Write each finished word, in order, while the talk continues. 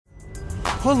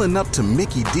Pulling up to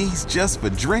Mickey D's just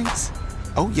for drinks?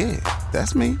 Oh yeah,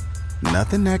 that's me.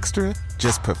 Nothing extra,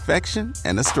 just perfection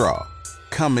and a straw.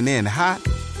 Coming in hot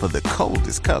for the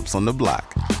coldest cups on the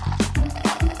block.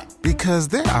 Because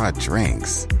there are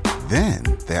drinks. Then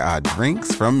there are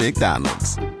drinks from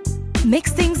McDonald's.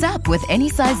 Mix things up with any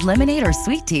size lemonade or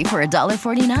sweet tea for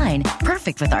 $1.49.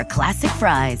 Perfect with our classic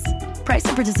fries. Price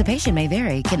and participation may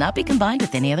vary. Cannot be combined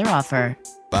with any other offer.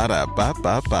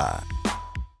 Ba-da-ba-ba-ba.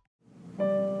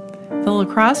 The La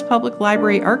Crosse Public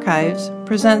Library Archives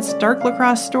presents Dark La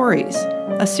Crosse Stories,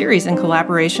 a series in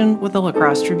collaboration with the La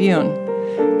Crosse Tribune.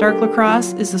 Dark La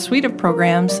Crosse is a suite of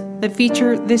programs that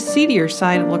feature the seedier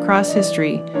side of La Crosse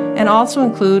history and also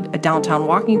include a downtown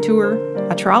walking tour,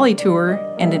 a trolley tour,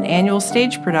 and an annual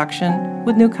stage production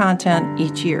with new content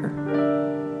each year.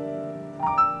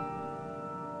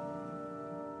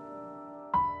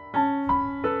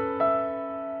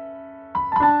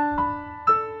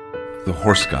 The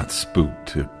horse got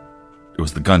spooked. It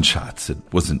was the gunshots. It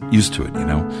wasn't used to it, you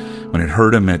know. When it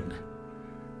heard him,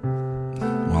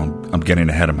 I'm getting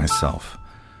ahead of myself.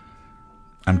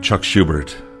 I'm Chuck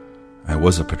Schubert. I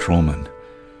was a patrolman.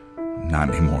 Not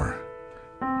anymore.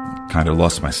 Kind of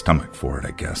lost my stomach for it,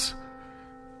 I guess.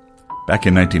 Back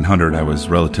in 1900, I was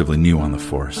relatively new on the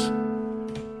force.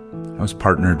 I was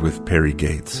partnered with Perry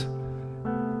Gates.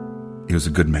 He was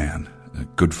a good man, a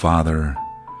good father,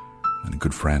 and a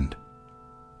good friend.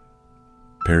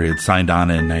 Perry had signed on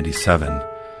in 97.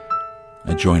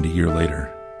 I joined a year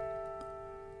later.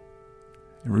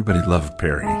 Everybody loved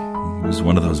Perry. He was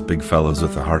one of those big fellows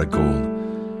with a heart of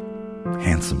gold.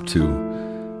 Handsome, too.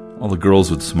 All the girls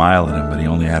would smile at him, but he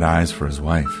only had eyes for his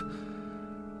wife.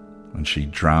 When she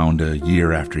drowned a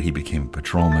year after he became a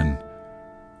patrolman,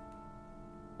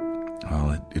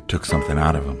 well, it took something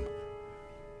out of him.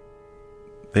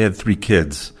 They had 3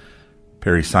 kids.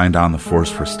 Perry signed on the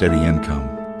force for steady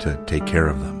income to take care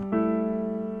of them.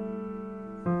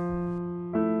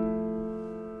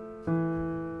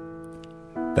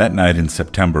 That night in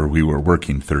September, we were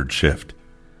working third shift.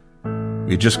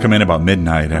 We had just come in about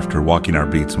midnight after walking our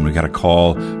beats when we got a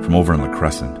call from over in La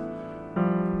Crescent.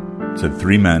 It said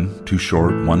 3 men, 2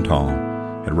 short, 1 tall,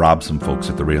 had robbed some folks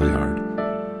at the rail yard.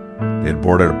 They had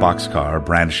boarded a boxcar,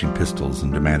 brandishing pistols,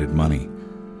 and demanded money.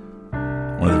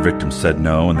 One of the victims said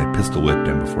no, and they pistol whipped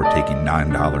him before taking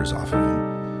 $9 off of him.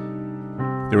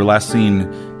 They were last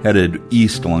seen headed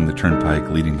east along the turnpike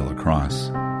leading to La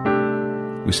Crosse.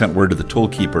 We sent word to the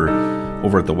tollkeeper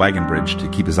over at the wagon bridge to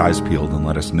keep his eyes peeled and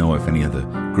let us know if any of the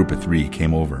group of 3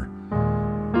 came over.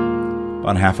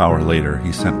 About a half hour later,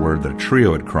 he sent word that a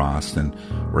trio had crossed and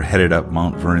were headed up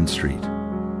Mount Vernon Street.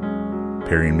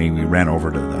 Perry and me, we ran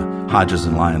over to the Hodges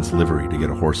and Lyons livery to get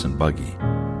a horse and buggy.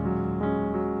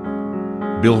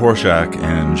 Bill Horshack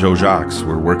and Joe Jacques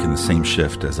were working the same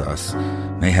shift as us,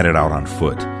 and they headed out on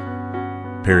foot.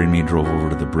 Perry and me drove over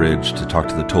to the bridge to talk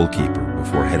to the tollkeeper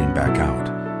before heading back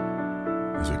out.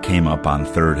 As we came up on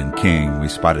 3rd and King, we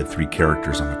spotted 3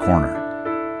 characters on the corner.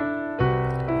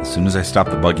 As soon as I stopped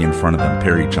the buggy in front of them,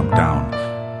 Perry jumped down.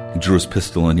 He drew his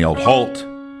pistol and yelled, "Halt!"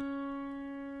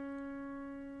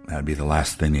 That'd be the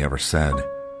last thing he ever said.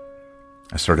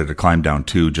 I started to climb down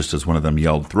too, just as one of them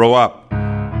yelled, "Throw up!"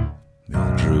 They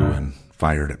all drew and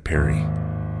fired at Perry.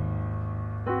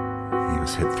 He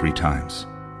was hit 3 times.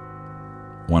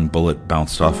 1 bullet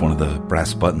bounced off one of the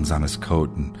brass buttons on his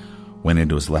coat and went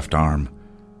into his left arm.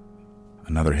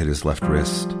 Another hit his left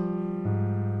wrist.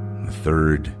 And the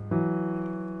third,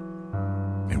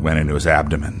 it went into his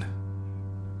abdomen.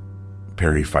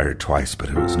 Perry fired twice, but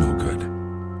it was no good.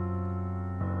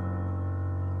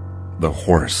 The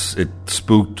horse, it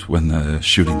spooked when the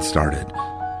shooting started.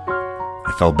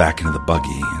 I fell back into the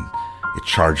buggy and it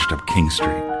charged up King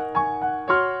Street.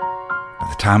 By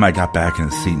the time I got back in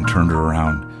the seat and turned her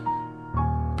around,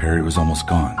 Perry was almost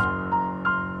gone.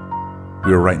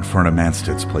 We were right in front of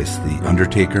Manstead's place, the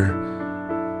undertaker,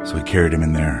 so we carried him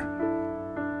in there.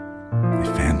 We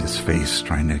fanned his face,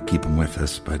 trying to keep him with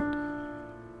us, but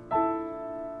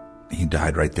he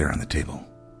died right there on the table.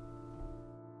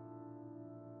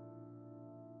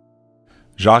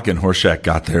 Jacques and Horshack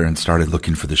got there and started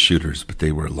looking for the shooters, but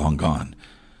they were long gone.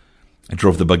 I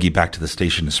drove the buggy back to the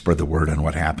station to spread the word on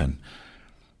what happened.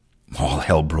 All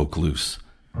hell broke loose.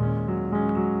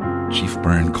 Chief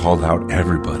Byrne called out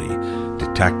everybody,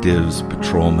 detectives,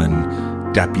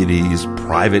 patrolmen, deputies,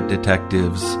 private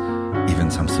detectives, even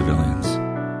some civilians.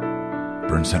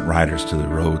 Byrne sent riders to the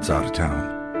roads out of town.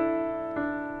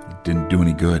 It didn't do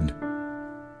any good.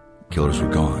 Killers were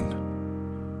gone,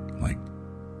 like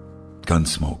gun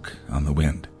smoke on the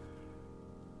wind.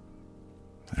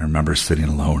 I remember sitting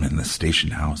alone in the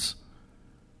station house.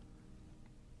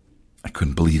 I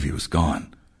couldn't believe he was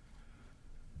gone.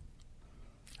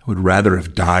 I would rather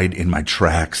have died in my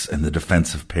tracks in the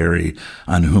defense of Perry,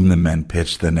 on whom the men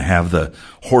pitched, than to have the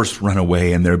horse run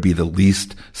away and there be the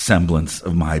least semblance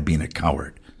of my being a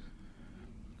coward.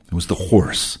 It was the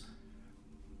horse.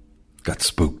 Got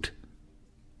spooked.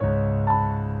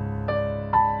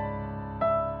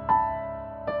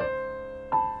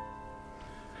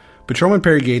 Patrolman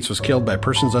Perry Gates was killed by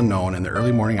persons unknown in the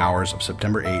early morning hours of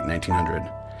September 8, 1900.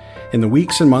 In the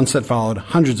weeks and months that followed,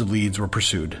 hundreds of leads were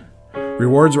pursued.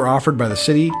 Rewards were offered by the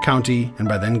city, county, and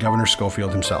by then Governor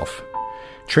Schofield himself.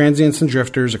 Transients and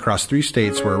drifters across 3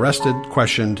 states were arrested,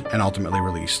 questioned, and ultimately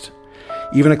released.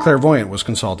 Even a clairvoyant was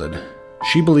consulted.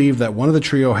 She believed that one of the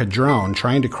trio had drowned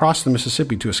trying to cross the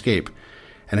Mississippi to escape,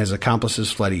 and his accomplices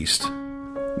fled east.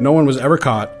 No one was ever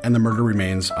caught, and the murder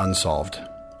remains unsolved.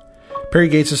 Perry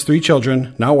Gates' 3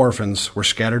 children, now orphans, were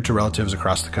scattered to relatives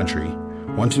across the country,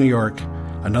 one to New York,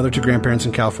 another to grandparents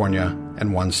in California,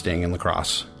 and one staying in La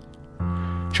Crosse.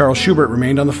 Charles Schubert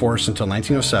remained on the force until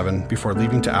 1907 before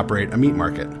leaving to operate a meat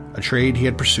market, a trade he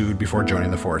had pursued before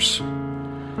joining the force.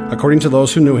 According to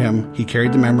those who knew him, he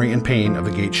carried the memory and pain of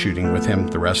the Gates shooting with him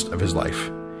the rest of his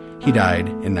life. He died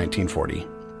in 1940.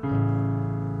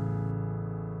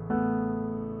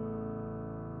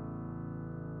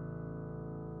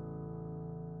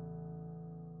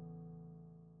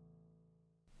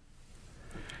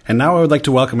 And now I would like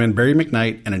to welcome in Barry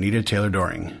McKnight and Anita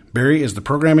Taylor-Doring. Barry is the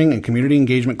Programming and Community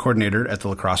Engagement Coordinator at the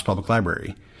La Crosse Public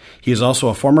Library. He is also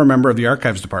a former member of the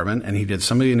Archives Department, and he did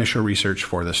some of the initial research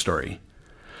for this story.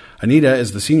 Anita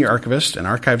is the Senior Archivist and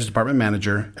Archives Department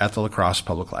Manager at the La Crosse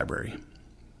Public Library.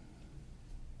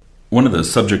 One of the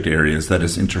subject areas that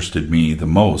has interested me the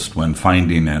most when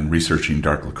finding and researching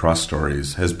dark La Crosse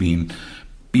stories has been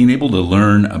being able to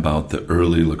learn about the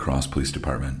early La Crosse Police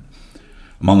Department.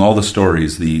 Among all the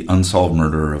stories, the unsolved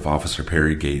murder of Officer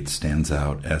Perry Gates stands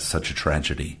out as such a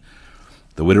tragedy.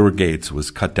 The widower Gates was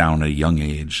cut down at a young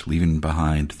age, leaving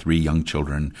behind 3 young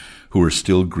children who were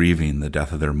still grieving the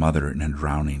death of their mother in a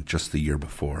drowning just the year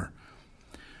before.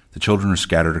 The children were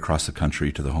scattered across the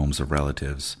country to the homes of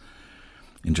relatives.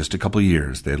 In just a couple of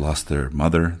years, they had lost their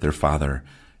mother, their father,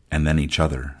 and then each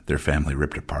other, their family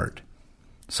ripped apart.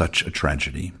 Such a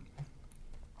tragedy.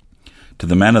 To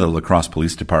the men of the La Crosse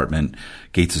Police Department,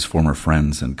 Gates' former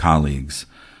friends and colleagues,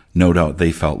 no doubt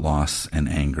they felt loss and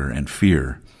anger and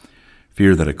fear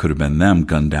that it could have been them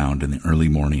gunned down in the early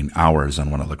morning hours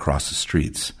on one of La Crosse's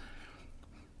streets.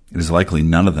 It is likely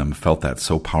none of them felt that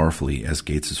so powerfully as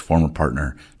Gates' former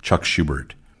partner, Chuck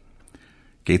Schubert.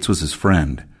 Gates was his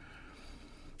friend.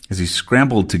 As he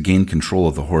scrambled to gain control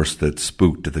of the horse that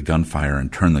spooked at the gunfire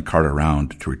and turned the cart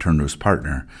around to return to his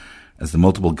partner, as the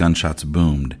multiple gunshots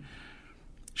boomed,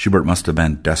 Schubert must have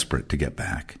been desperate to get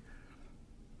back.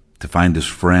 To find his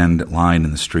friend lying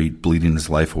in the street, bleeding his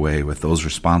life away, with those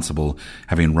responsible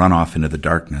having run off into the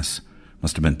darkness,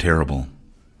 must have been terrible.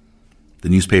 The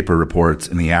newspaper reports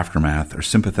in the aftermath are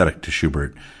sympathetic to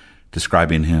Schubert,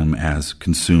 describing him as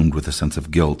consumed with a sense of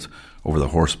guilt over the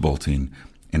horse bolting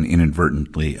and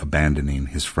inadvertently abandoning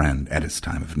his friend at his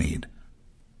time of need.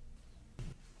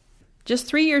 Just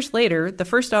 3 years later, the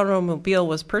first automobile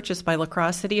was purchased by La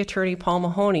Crosse City Attorney Paul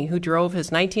Mahoney, who drove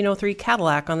his 1903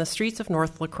 Cadillac on the streets of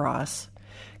North La Crosse.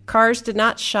 Cars did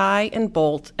not shy and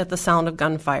bolt at the sound of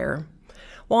gunfire.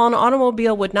 While an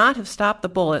automobile would not have stopped the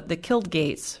bullet that killed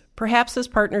Gates, perhaps his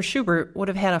partner Schubert would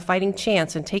have had a fighting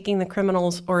chance in taking the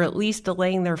criminals or at least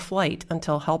delaying their flight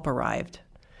until help arrived.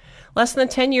 Less than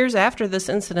 10 years after this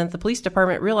incident, the police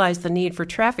department realized the need for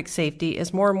traffic safety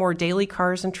as more and more daily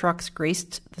cars and trucks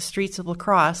graced the streets of La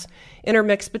Crosse,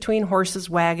 intermixed between horses,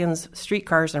 wagons,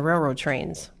 streetcars, and railroad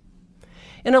trains.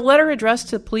 In a letter addressed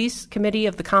to the Police Committee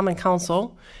of the Common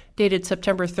Council, dated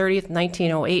September 30th,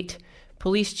 1908,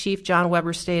 Police Chief John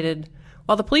Weber stated,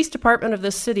 "While the police department of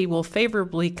this city will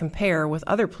favorably compare with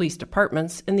other police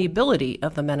departments in the ability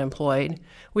of the men employed,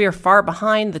 we are far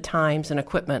behind the times and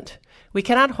equipment. We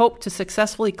cannot hope to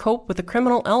successfully cope with the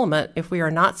criminal element if we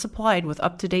are not supplied with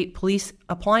up-to-date police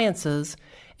appliances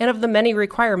and of the many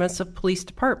requirements of police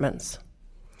departments.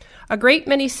 A great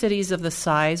many cities of this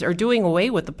size are doing away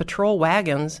with the patrol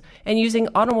wagons and using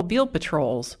automobile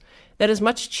patrols. That is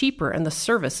much cheaper and the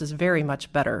service is very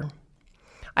much better.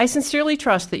 I sincerely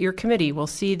trust that your committee will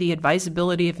see the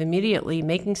advisability of immediately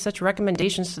making such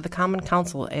recommendations to the Common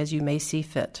Council as you may see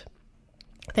fit.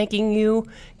 Thanking you,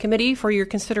 committee, for your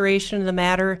consideration of the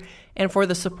matter and for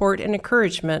the support and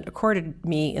encouragement accorded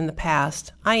me in the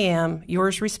past. I am,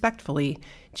 yours respectfully,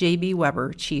 J.B.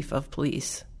 Weber, Chief of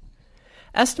Police."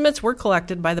 Estimates were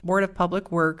collected by the Board of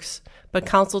Public Works, but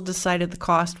Council decided the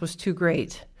cost was too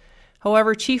great.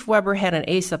 However, Chief Weber had an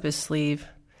ace up his sleeve.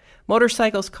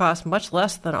 Motorcycles cost much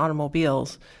less than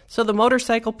automobiles, so the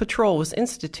Motorcycle Patrol was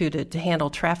instituted to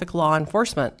handle traffic law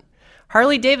enforcement.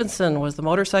 Harley-Davidson was the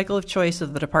motorcycle of choice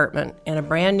of the department, and a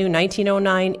brand new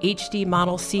 1909 HD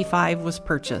Model C5 was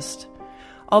purchased.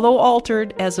 Although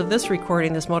altered, as of this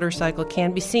recording, this motorcycle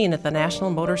can be seen at the National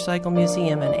Motorcycle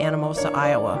Museum in Anamosa,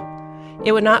 Iowa.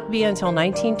 It would not be until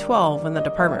 1912 when the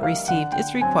department received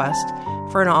its request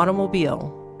for an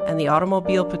automobile, and the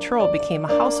Automobile Patrol became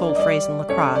a household phrase in La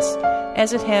Crosse,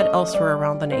 as it had elsewhere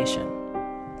around the nation.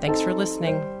 Thanks for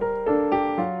listening.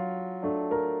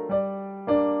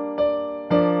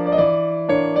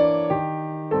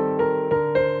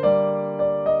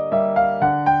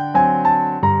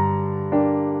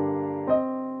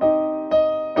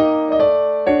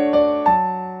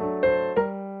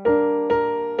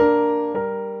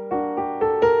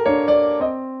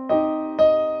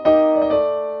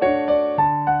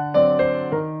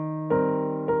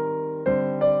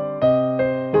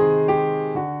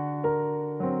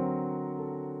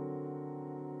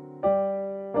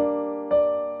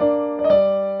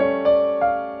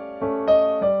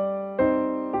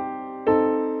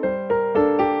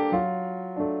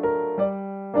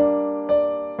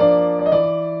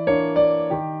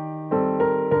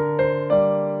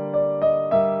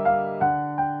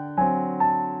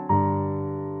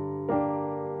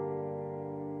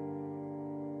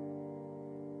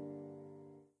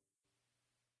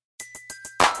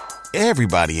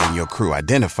 Everybody in your crew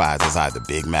identifies as either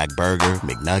Big Mac Burger,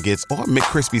 McNuggets, or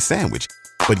McCrispy Sandwich.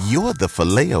 But you're the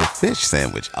Filet-O-Fish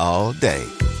Sandwich all day.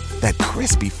 That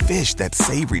crispy fish, that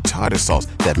savory tartar sauce,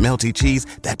 that melty cheese,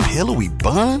 that pillowy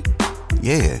bun.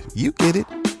 Yeah, you get it.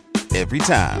 Every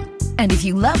time. And if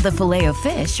you love the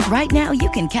Filet-O-Fish, right now you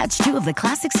can catch two of the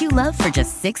classics you love for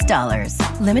just $6.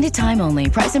 Limited time only.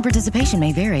 Price and participation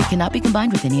may vary. Cannot be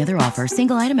combined with any other offer.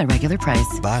 Single item at regular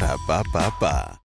price. Ba-da-ba-ba-ba.